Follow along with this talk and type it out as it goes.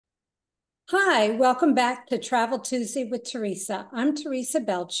Hi, welcome back to Travel Tuesday with Teresa. I'm Teresa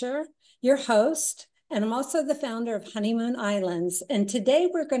Belcher, your host, and I'm also the founder of Honeymoon Islands. And today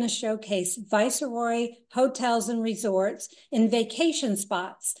we're going to showcase Viceroy hotels and resorts in vacation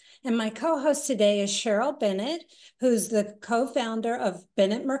spots. And my co-host today is Cheryl Bennett, who's the co-founder of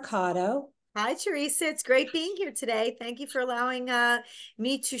Bennett Mercado. Hi, Teresa. It's great being here today. Thank you for allowing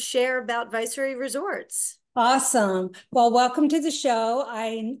me to share about Viceroy Resorts. Awesome. Well, welcome to the show.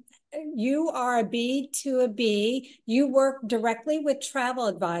 You are a B to a B. You work directly with travel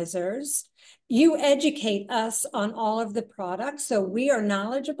advisors. You educate us on all of the products. So we are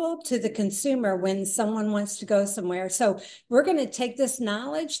knowledgeable to the consumer when someone wants to go somewhere. So we're going to take this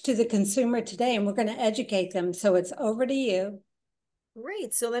knowledge to the consumer today and we're going to educate them. So it's over to you.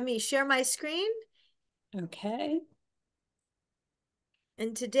 Great. So let me share my screen. Okay.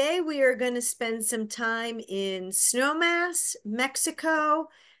 And today we are going to spend some time in Snowmass, Mexico,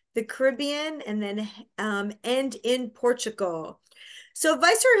 the Caribbean, and then end in Portugal. So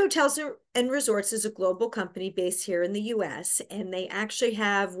Viceroy Hotels and Resorts is a global company based here in the US, and they actually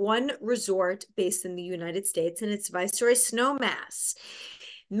have one resort based in the United States, and it's Viceroy Snowmass.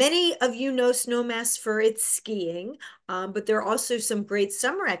 Many of you know Snowmass for its skiing, but there are also some great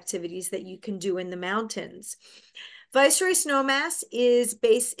summer activities that you can do in the mountains. Viceroy Snowmass is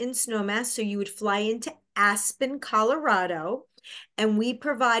based in Snowmass, so you would fly into Aspen, Colorado, and we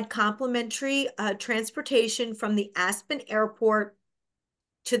provide complimentary transportation from the Aspen airport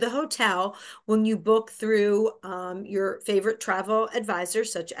to the hotel when you book through your favorite travel advisor,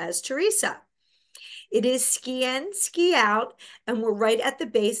 such as Teresa. It is ski in, ski out, and we're right at the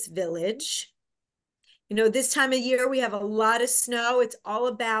base village. You know, this time of year, we have a lot of snow. It's all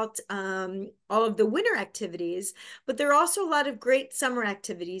about all of the winter activities, but there are also a lot of great summer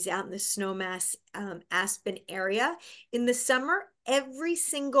activities out in the Snowmass Aspen area. In the summer, every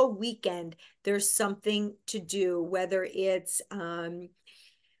single weekend, there's something to do, whether it's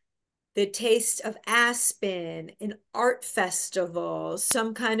the Taste of Aspen, an art festival,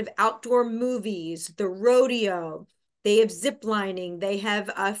 some kind of outdoor movies, the rodeo. They have zip lining. They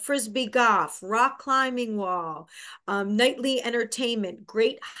have frisbee golf, rock climbing wall, nightly entertainment,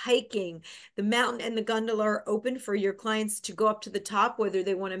 great hiking. The mountain and the gondola are open for your clients to go up to the top, whether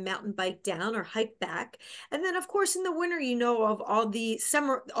they want to mountain bike down or hike back. And then, of course, in the winter, you know of all of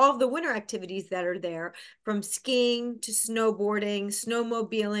the winter activities that are there, from skiing to snowboarding,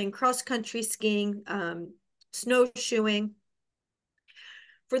 snowmobiling, cross-country skiing, snowshoeing.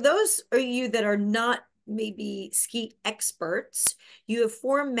 For those of you that are not maybe ski experts, you have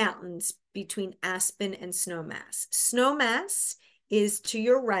four mountains between Aspen and Snowmass. Snowmass is to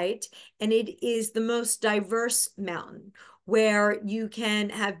your right, and it is the most diverse mountain where you can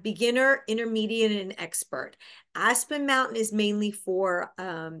have beginner, intermediate, and expert. Aspen Mountain is mainly for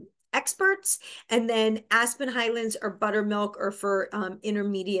experts, and then Aspen Highlands or Buttermilk are for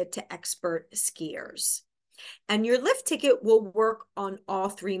intermediate to expert skiers. And your lift ticket will work on all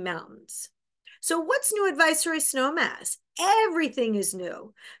three mountains. So what's new at Viceroy Snowmass? Everything is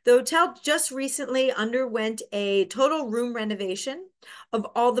new. The hotel just recently underwent a total room renovation of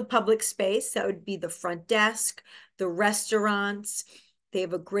all the public space. That would be the front desk, the restaurants. They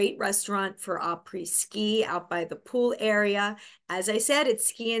have a great restaurant for après-ski out by the pool area. As I said, it's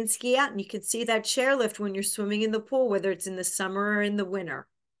ski in, ski out, and you can see that chairlift when you're swimming in the pool, whether it's in the summer or in the winter.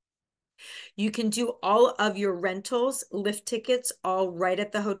 You can do all of your rentals, lift tickets, all right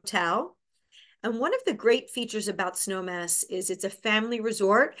at the hotel. And one of the great features about Snowmass is it's a family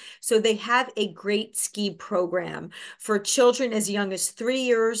resort. So they have a great ski program for children as young as 3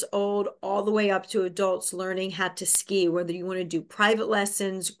 years old, all the way up to adults learning how to ski, whether you want to do private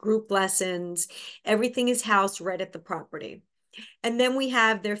lessons, group lessons, everything is housed right at the property. And then we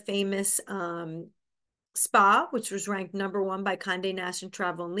have their famous spa, which was ranked #1 by Condé Nast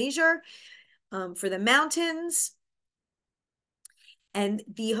Travel and Leisure for the mountains. And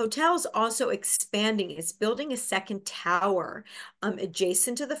the hotel is also expanding. It's building a second tower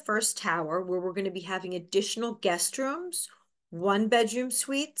adjacent to the first tower, where we're going to be having additional guest rooms, 1-bedroom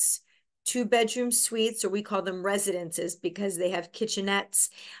suites, 2-bedroom suites, or we call them residences because they have kitchenettes,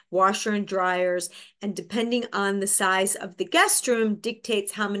 washer and dryers, and depending on the size of the guest room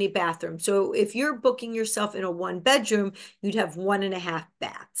dictates how many bathrooms. So if you're booking yourself in a 1-bedroom, you'd have 1.5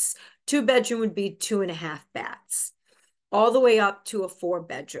 baths. 2-bedroom would be 2.5 baths, all the way up to a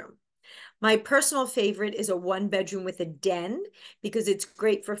 4-bedroom. My personal favorite is a 1-bedroom with a den because it's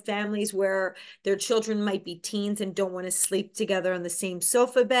great for families where their children might be teens and don't want to sleep together on the same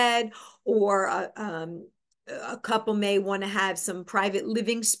sofa bed, or a couple may want to have some private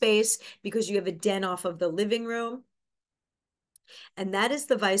living space because you have a den off of the living room. and that is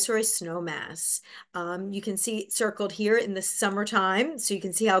the Viceroy Snowmass. You can see it circled here in the summertime, so you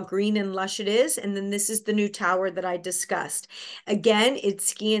can see how green and lush it is. And then this is the new tower that I discussed. Again, it's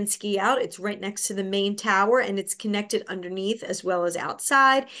ski in, ski out. It's right next to the main tower, and it's connected underneath as well as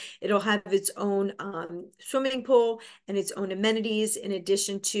outside. It'll have its own swimming pool and its own amenities, in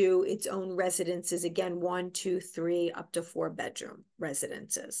addition to its own residences. Again, 1, 2, 3, up to 4-bedroom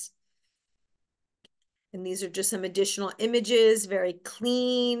residences. And these are just some additional images, very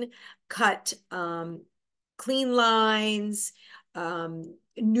clean, cut, clean lines,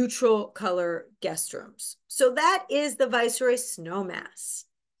 neutral color guest rooms. So that is the Viceroy Snowmass.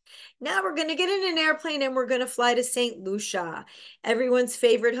 Now we're going to get in an airplane and we're going to fly to St. Lucia, everyone's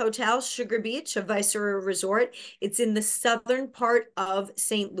favorite hotel, Sugar Beach, a Viceroy resort. It's in the southern part of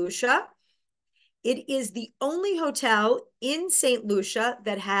St. Lucia. It is the only hotel in St. Lucia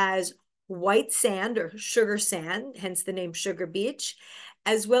that has white sand or sugar sand, hence the name Sugar Beach,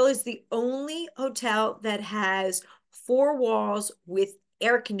 as well as the only hotel that has 4 walls with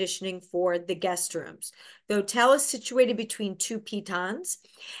air conditioning for the guest rooms. The hotel is situated between 2 pitons,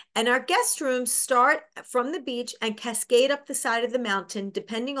 and our guest rooms start from the beach and cascade up the side of the mountain,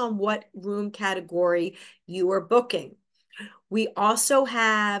 depending on what room category you are booking. We also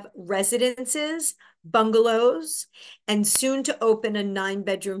have residences, bungalows, and soon to open a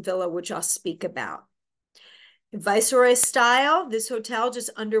 9-bedroom villa, which I'll speak about. Viceroy style, this hotel just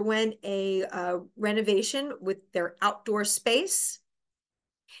underwent a renovation with their outdoor space.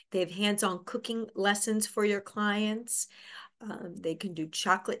 They have hands-on cooking lessons for your clients. They can do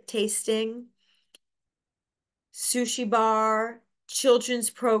chocolate tasting, sushi bar, children's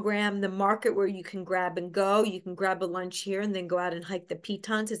program, the market where you can grab and go. You can grab a lunch here and then go out and hike the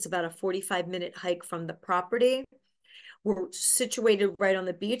pitons. It's about a 45-minute hike from the property. We're situated right on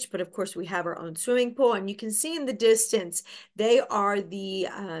the beach, but of course we have our own swimming pool, and you can see in the distance, they are the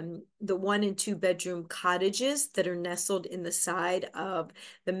 1 and 2 bedroom cottages that are nestled in the side of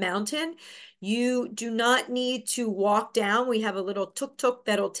the mountain. You do not need to walk down. We have a little tuk-tuk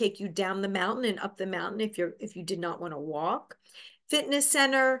that'll take you down the mountain and up the mountain if you did not want to walk. Fitness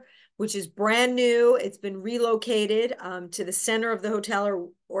center, which is brand new. It's been relocated to the center of the hotel,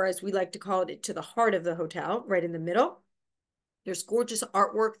 or as we like to call it, to the heart of the hotel, right in the middle. There's gorgeous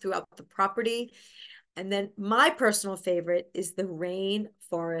artwork throughout the property. And then my personal favorite is the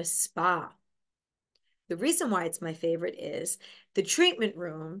Rainforest Spa. The reason why it's my favorite is the treatment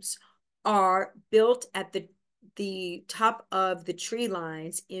rooms are built at the top of the tree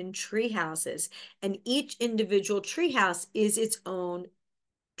lines in tree houses, and each individual tree house is its own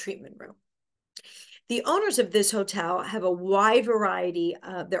treatment room. The owners of this hotel have a wide variety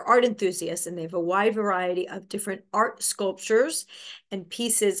of, they're art enthusiasts, and they have a wide variety of different art sculptures and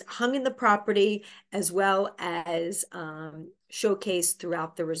pieces hung in the property, as well as showcased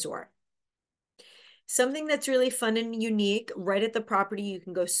throughout the resort. Something that's really fun and unique, right at the property, you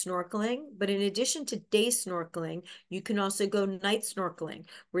can go snorkeling. But in addition to day snorkeling, you can also go night snorkeling,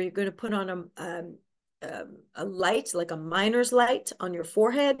 where you're going to put on a light, like a miner's light on your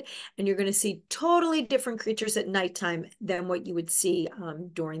forehead, and you're going to see totally different creatures at nighttime than what you would see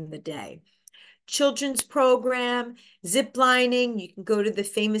during the day. Children's program, zip lining, you can go to the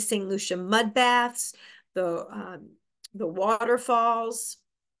famous St. Lucia mud baths, the waterfalls.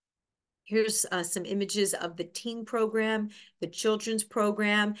 Here's some images of the teen program, the children's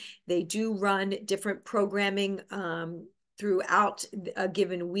program. They do run different programming throughout a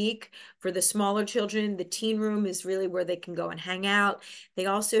given week. For the smaller children, the teen room is really where they can go and hang out. They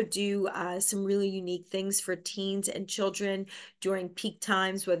also do some really unique things for teens and children during peak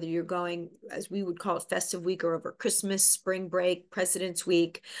times, whether you're going, as we would call it, festive week, or over Christmas, spring break, President's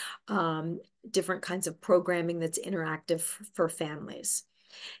Week, different kinds of programming that's interactive for families.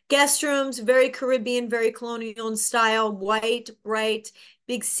 Guest rooms, very Caribbean, very colonial in style, white, bright,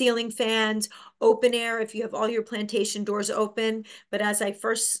 big ceiling fans, open air if you have all your plantation doors open. But as I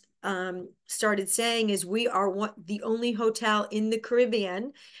first started saying, is we are the only hotel in the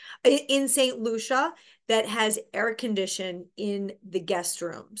Caribbean, in St. Lucia, that has air conditioning in the guest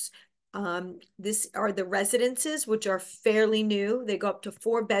rooms. This are the residences, which are fairly new. They go up to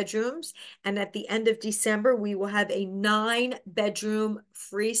 4 bedrooms. And at the end of December, we will have a 9-bedroom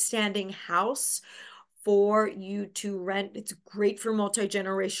freestanding house for you to rent. It's great for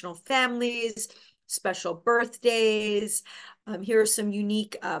multi-generational families. special birthdays. Here are some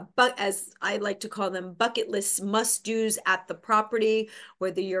unique, as I like to call them, bucket list must-dos at the property,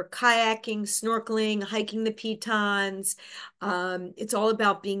 whether you're kayaking, snorkeling, hiking the pitons. It's all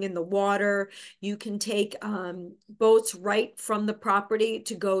about being in the water. You can take boats right from the property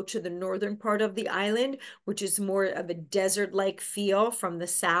to go to the northern part of the island, which is more of a desert-like feel from the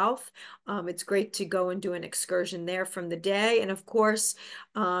south. It's great to go and do an excursion there from the day. And of course,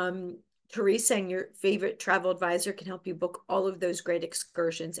 Teresa and your favorite travel advisor can help you book all of those great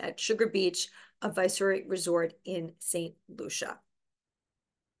excursions at Sugar Beach, a Viceroy resort in St. Lucia.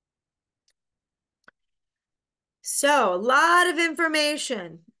 So a lot of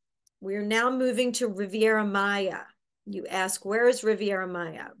information. We're now moving to Riviera Maya. You ask, where is Riviera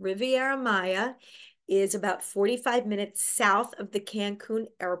Maya? Riviera Maya is about 45 minutes south of the Cancun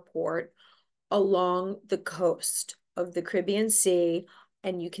airport along the coast of the Caribbean Sea,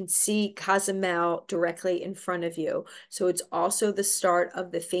 and you can see Cozumel directly in front of you. So it's also the start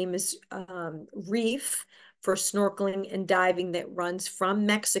of the famous reef for snorkeling and diving that runs from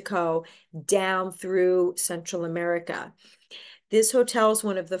Mexico down through Central America. This hotel is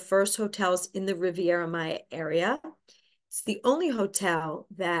one of the first hotels in the Riviera Maya area. It's the only hotel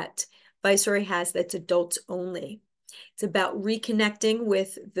that Viceroy has that's adults only. It's about reconnecting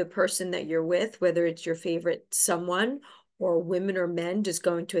with the person that you're with, whether it's your favorite someone or women or men just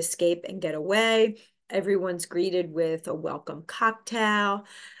going to escape and get away. Everyone's greeted with a welcome cocktail.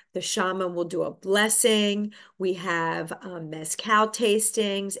 The shaman will do a blessing. We have mezcal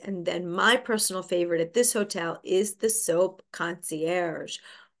tastings. And then my personal favorite at this hotel is the soap concierge.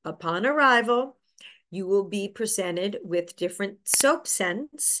 Upon arrival, you will be presented with different soap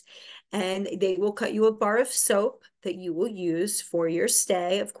scents, and they will cut you a bar of soap that you will use for your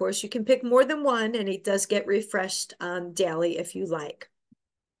stay. Of course, you can pick more than one, and it does get refreshed daily if you like.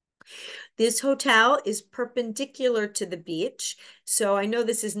 This hotel is perpendicular to the beach. So I know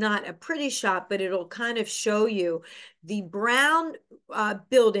this is not a pretty shot, but it'll kind of show you the brown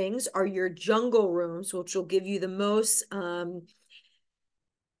buildings are your jungle rooms, which will give you the most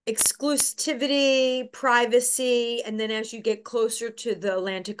exclusivity, privacy, and then as you get closer to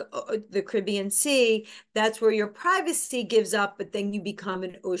the the Caribbean Sea, that's where your privacy gives up, but then you become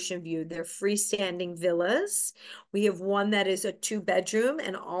an ocean view. They're freestanding villas. We have one that is a 2-bedroom,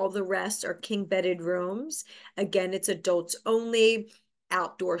 and all the rest are king-bedded rooms. Again, it's adults only.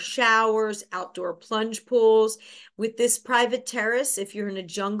 Outdoor showers, outdoor plunge pools. With this private terrace, if you're in a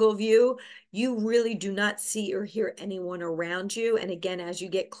jungle view, you really do not see or hear anyone around you. And again, as you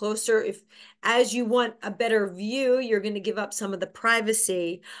get closer, as you want a better view, you're going to give up some of the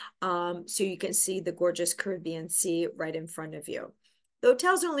privacy so you can see the gorgeous Caribbean Sea right in front of you. The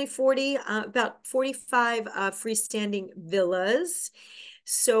hotel's only about 45 freestanding villas.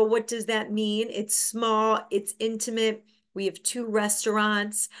 So what does that mean? It's small, it's intimate. We have 2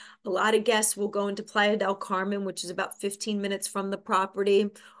 restaurants. A lot of guests will go into Playa del Carmen, which is about 15 minutes from the property,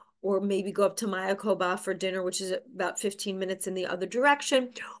 or maybe go up to Mayacoba for dinner, which is about 15 minutes in the other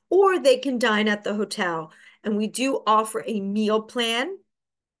direction, or they can dine at the hotel. And we do offer a meal plan,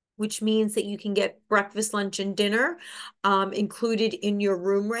 which means that you can get breakfast, lunch, and dinner included in your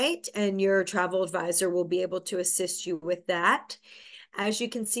room rate, and your travel advisor will be able to assist you with that. As you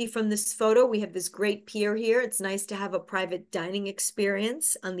can see from this photo, we have this great pier here. It's nice to have a private dining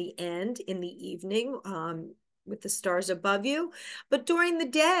experience on the end in the evening with the stars above you. But during the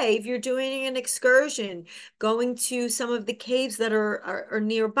day, if you're doing an excursion, going to some of the caves that are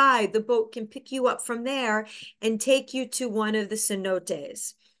nearby, the boat can pick you up from there and take you to one of the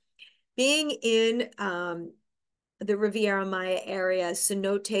cenotes. Being in the Riviera Maya area,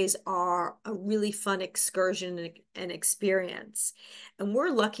 cenotes are a really fun excursion and experience. And we're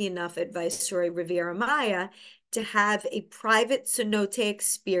lucky enough at Viceroy Riviera Maya to have a private cenote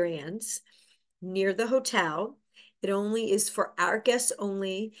experience near the hotel. It only is for our guests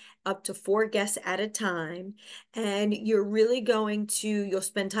only, up to 4 guests at a time. And you're really you'll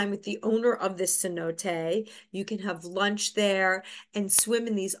spend time with the owner of this cenote. You can have lunch there and swim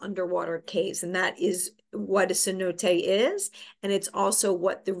in these underwater caves. And that is what a cenote is. And it's also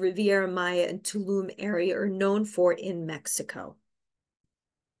what the Riviera Maya and Tulum area are known for in Mexico.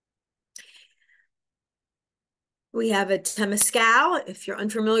 We have a temescal. If you're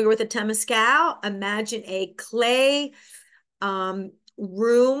unfamiliar with a temescal, imagine a clay room,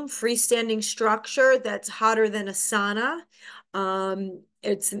 freestanding structure that's hotter than a sauna.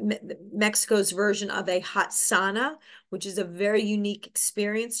 It's Mexico's version of a hot sauna, which is a very unique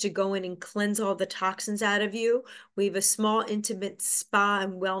experience to go in and cleanse all the toxins out of you. We have a small, intimate spa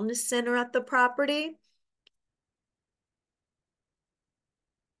and wellness center at the property.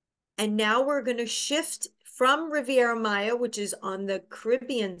 And now we're going to shift from Riviera Maya, which is on the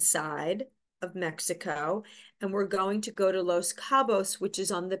Caribbean side of Mexico, and we're going to go to Los Cabos, which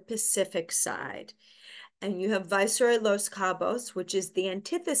is on the Pacific side. And you have Viceroy Los Cabos, which is the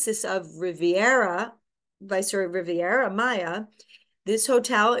antithesis of Riviera, Viceroy Riviera Maya. This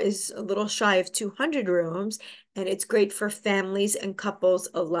hotel is a little shy of 200 rooms, and it's great for families and couples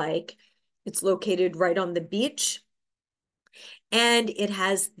alike. It's located right on the beach, and it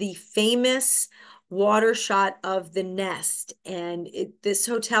has the famous water shot of the nest. And this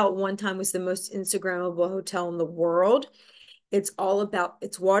hotel at one time was the most Instagrammable hotel in the world. It's all about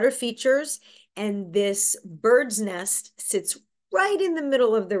its water features, and this bird's nest sits right in the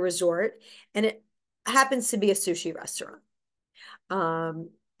middle of the resort, and it happens to be a sushi restaurant.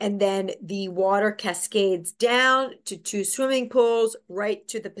 And then the water cascades down to 2 swimming pools right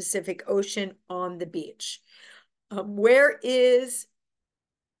to the Pacific Ocean on the beach. Where is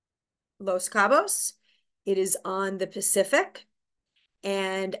Los Cabos? It is on the Pacific,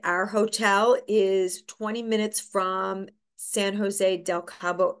 and our hotel is 20 minutes from San Jose del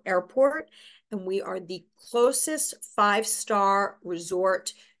Cabo Airport, and we are the closest 5-star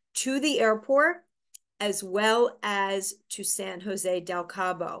resort to the airport, as well as to San Jose del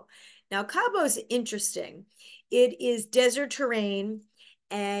Cabo. Now, Cabo is interesting. It is desert terrain,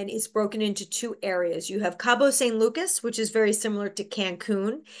 and it's broken into 2 areas. You have Cabo San Lucas, which is very similar to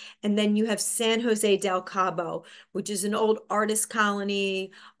Cancun, and then you have San Jose del Cabo, which is an old artist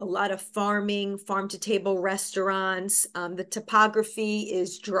colony, a lot of farming, farm-to-table restaurants. The topography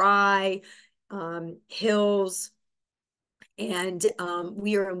is dry, hills, and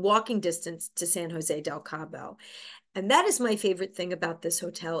we are in walking distance to San Jose del Cabo. And that is my favorite thing about this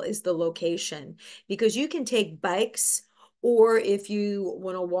hotel, is the location, because you can take bikes, or if you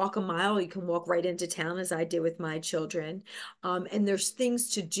want to walk a mile, you can walk right into town, as I did with my children. And there's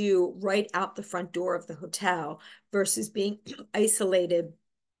things to do right out the front door of the hotel versus being isolated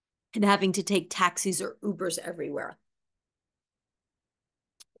and having to take taxis or Ubers everywhere.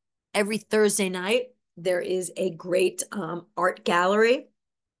 Every Thursday night, there is a great art gallery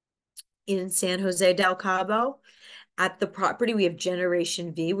in San Jose del Cabo. At the property, we have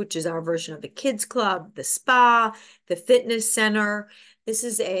Generation V, which is our version of a kids club, the spa, the fitness center. This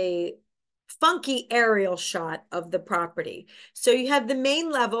is a funky aerial shot of the property. So you have the main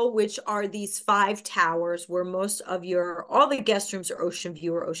level, which are these 5 towers where most of all the guest rooms or ocean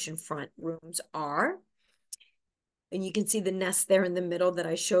view or oceanfront rooms are. And you can see the nest there in the middle that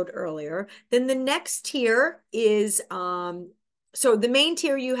I showed earlier. Then the next tier is, so the main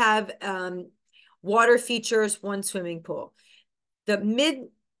tier, you have water features, 1 swimming pool. The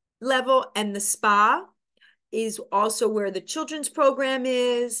mid-level and the spa is also where the children's program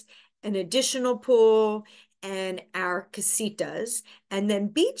is, an additional pool, and our casitas. And then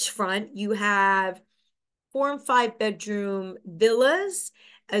beachfront, you have 4 and 5 bedroom villas,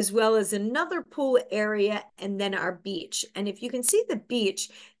 as well as another pool area, and then our beach. And if you can see the beach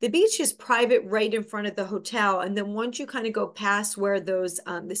is private right in front of the hotel. And then once you kind of go past where those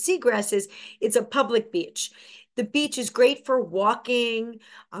the seagrass is, it's a public beach. The beach is great for walking.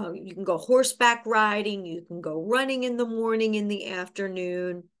 You can go horseback riding. You can go running in the morning, in the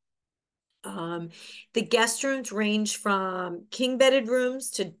afternoon. The guest rooms range from king bedded rooms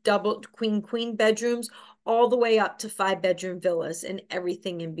to double queen bedrooms, all the way up to 5-bedroom villas and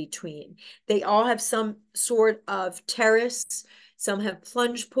everything in between. They all have some sort of terrace. Some have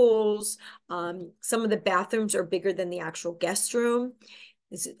plunge pools. Some of the bathrooms are bigger than the actual guest room.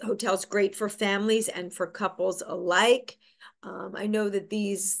 This hotel's great for families and for couples alike. I know that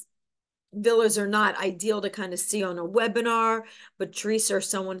these villas are not ideal to kind of see on a webinar, but Teresa or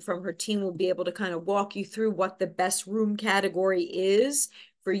someone from her team will be able to kind of walk you through what the best room category is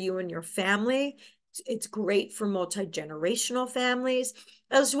for you and your family. It's great for multi-generational families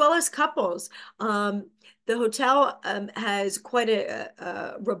as well as couples. The hotel has quite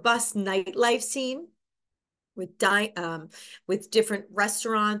a robust nightlife scene with different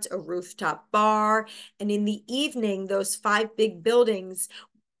restaurants, a rooftop bar, and in the evening, those 5 big buildings,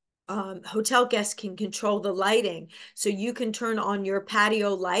 hotel guests can control the lighting. So you can turn on your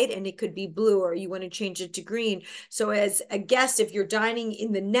patio light and it could be blue, or you want to change it to green. So as a guest, if you're dining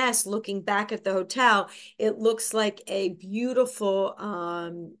in the nest looking back at the hotel, it looks like a beautiful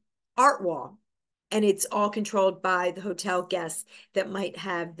art wall. And it's all controlled by the hotel guests that might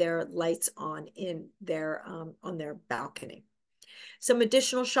have their lights on in their on their balcony. Some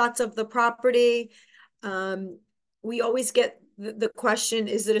additional shots of the property. We always get the question,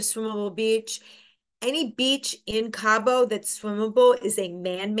 is it a swimmable beach? Any beach in Cabo that's swimmable is a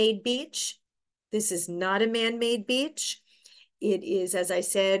man-made beach. This is not a man-made beach. It is, as I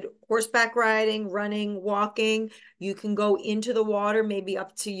said, horseback riding, running, walking. You can go into the water, maybe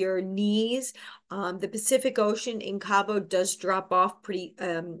up to your knees. The Pacific Ocean in Cabo does drop off pretty,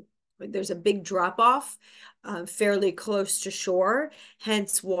 there's a big drop off fairly close to shore,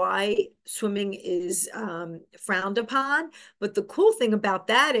 hence why swimming is frowned upon. But the cool thing about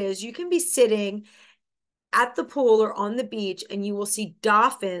that is you can be sitting at the pool or on the beach and you will see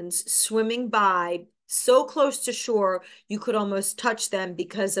dolphins swimming by so close to shore you could almost touch them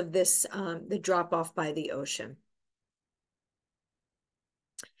because of this the drop off by the ocean.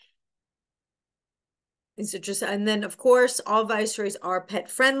 Is it just, and then of course all Viceroys are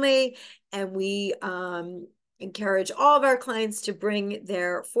pet friendly, and we encourage all of our clients to bring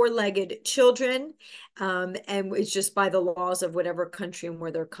their four-legged children, and it's just by the laws of whatever country and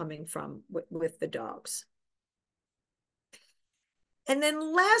where they're coming from with the dogs. And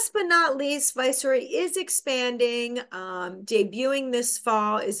then last but not least, Viceroy is expanding. Debuting this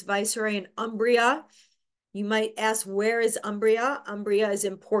fall is Viceroy in Umbria. You might ask, where is Umbria? Umbria is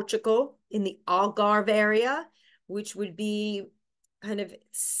in Portugal, in the Algarve area, which would be kind of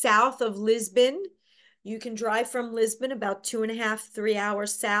south of Lisbon. You can drive from Lisbon about 2.5, 3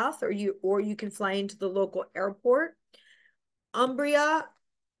 hours south, or you can fly into the local airport. Umbria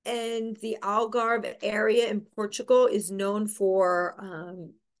and the Algarve area in Portugal is known for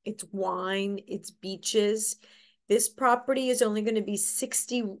its wine, its beaches. This property is only going to be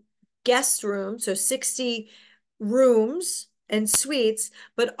 60 guest rooms, so 60 rooms and suites,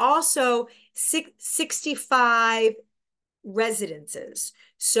 but also 65 residences.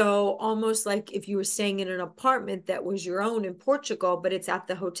 So almost like if you were staying in an apartment that was your own in Portugal, but it's at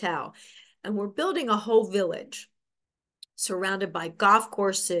the hotel. And we're building a whole village surrounded by golf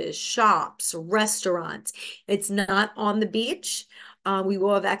courses, shops, restaurants. It's not on the beach. We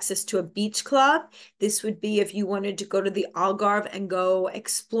will have access to a beach club. This would be if you wanted to go to the Algarve and go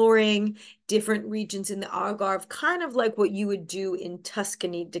exploring different regions in the Algarve, kind of like what you would do in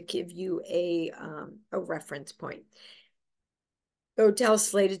Tuscany, to give you a reference point. The hotel is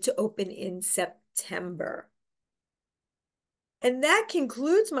slated to open in September. And that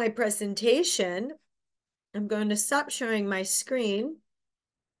concludes my presentation. I'm going to stop sharing my screen.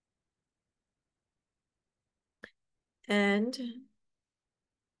 And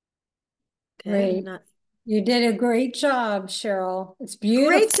okay, Great. You did a great job, Cheryl. It's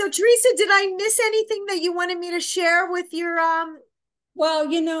beautiful. Great. So Teresa, did I miss anything that you wanted me to share with your Well,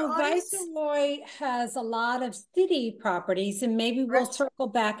 audience? Viceroy has a lot of city properties, and maybe we'll Correct. circle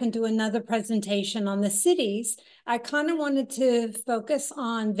back and do another presentation on the cities. I kind of wanted to focus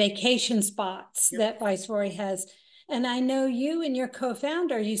on vacation spots Yep. that Viceroy has. And I know you and your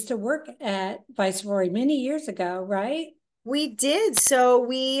co-founder used to work at Viceroy many years ago, right? We did. So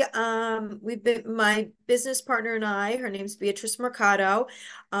we've been, my business partner and I, her name's Beatrice Mercado.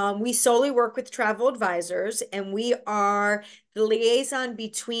 We solely work with travel advisors, and we are the liaison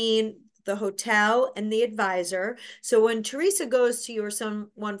between the hotel and the advisor. So when Teresa goes to you or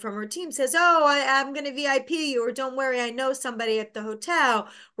someone from her team says, oh, I'm going to VIP you, or don't worry, I know somebody at the hotel,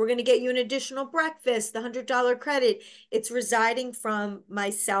 we're going to get you an additional breakfast, the $100 credit. It's residing from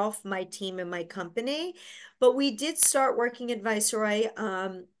myself, my team, and my company. But we did start working at Viceroy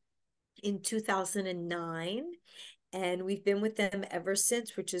in 2009. And we've been with them ever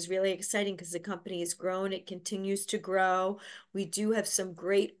since, which is really exciting because the company has grown. It continues to grow. We do have some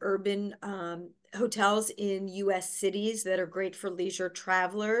great urban hotels in US cities that are great for leisure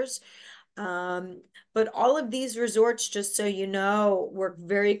travelers. But all of these resorts, just so you know, work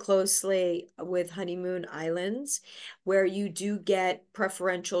very closely with Honeymoon Islands, where you do get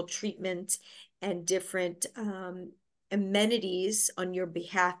preferential treatment and different amenities on your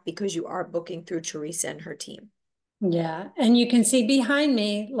behalf because you are booking through Teresa and her team. Yeah, and you can see behind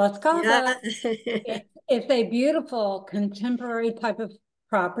me, Los Yeah. Cabos. It's a beautiful contemporary type of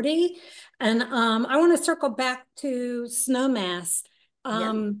property. And I want to circle back to Snowmass.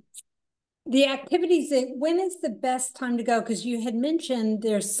 Yeah. The activities, when is the best time to go? Because you had mentioned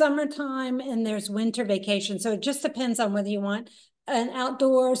there's summertime and there's winter vacation. So it just depends on whether you want an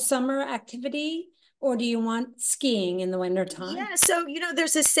outdoor summer activity or do you want skiing in the wintertime? Yeah, so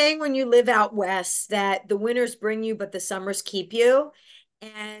there's a saying when you live out west that the winters bring you, but the summers keep you.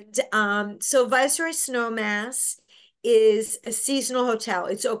 And so Viceroy Snowmass is a seasonal hotel.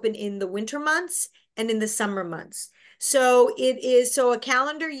 It's open in the winter months and in the summer months. So it is a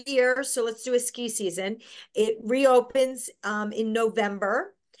calendar year. So let's do a ski season. It reopens in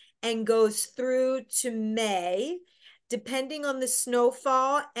November and goes through to May. depending on the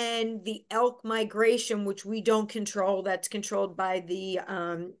snowfall and the elk migration, which we don't control, that's controlled by the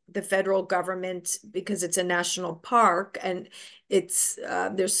federal government because it's a national park, and it's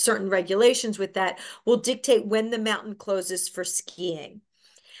there's certain regulations with that, will dictate when the mountain closes for skiing.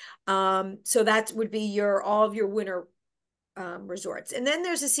 So that would be all of your winter resorts. And then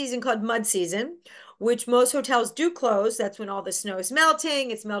there's a season called mud season, which most hotels do close. That's when all the snow is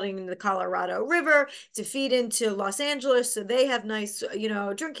melting. It's melting into the Colorado River to feed into Los Angeles. So they have nice,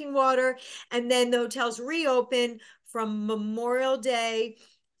 drinking water. And then the hotels reopen from Memorial Day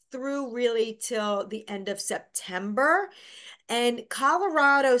through really till the end of September. And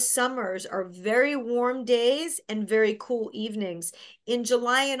Colorado summers are very warm days and very cool evenings. In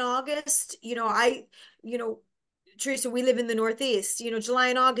July and August, Teresa, we live in the Northeast. July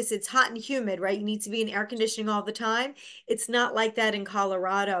and August, it's hot and humid, right? You need to be in air conditioning all the time. It's not like that in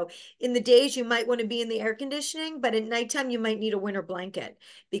Colorado. In the days, you might want to be in the air conditioning, but at nighttime, you might need a winter blanket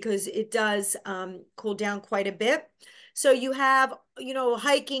because it does cool down quite a bit. So you have,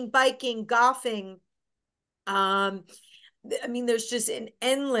 hiking, biking, golfing. There's just an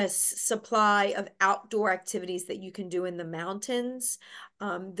endless supply of outdoor activities that you can do in the mountains.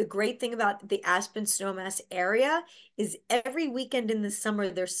 The great thing about the Aspen Snowmass area is every weekend in the summer,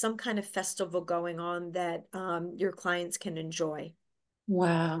 there's some kind of festival going on that your clients can enjoy.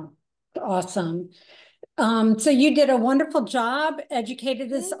 Wow. Awesome. So you did a wonderful job,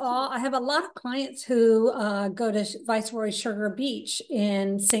 educated us Thank all. you. I have a lot of clients who go to Viceroy Sugar Beach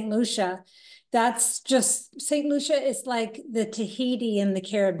in St. Lucia. St. Lucia is like the Tahiti in the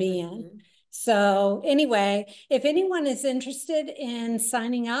Caribbean. Mhm. So anyway, if anyone is interested in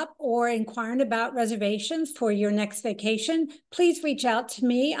signing up or inquiring about reservations for your next vacation, please reach out to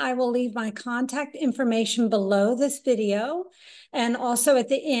me. I will leave my contact information below this video. And also at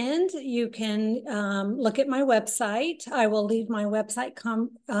the end, you can look at my website. I will leave my website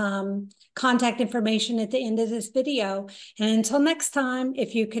contact information at the end of this video. And until next time,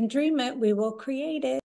 if you can dream it, we will create it.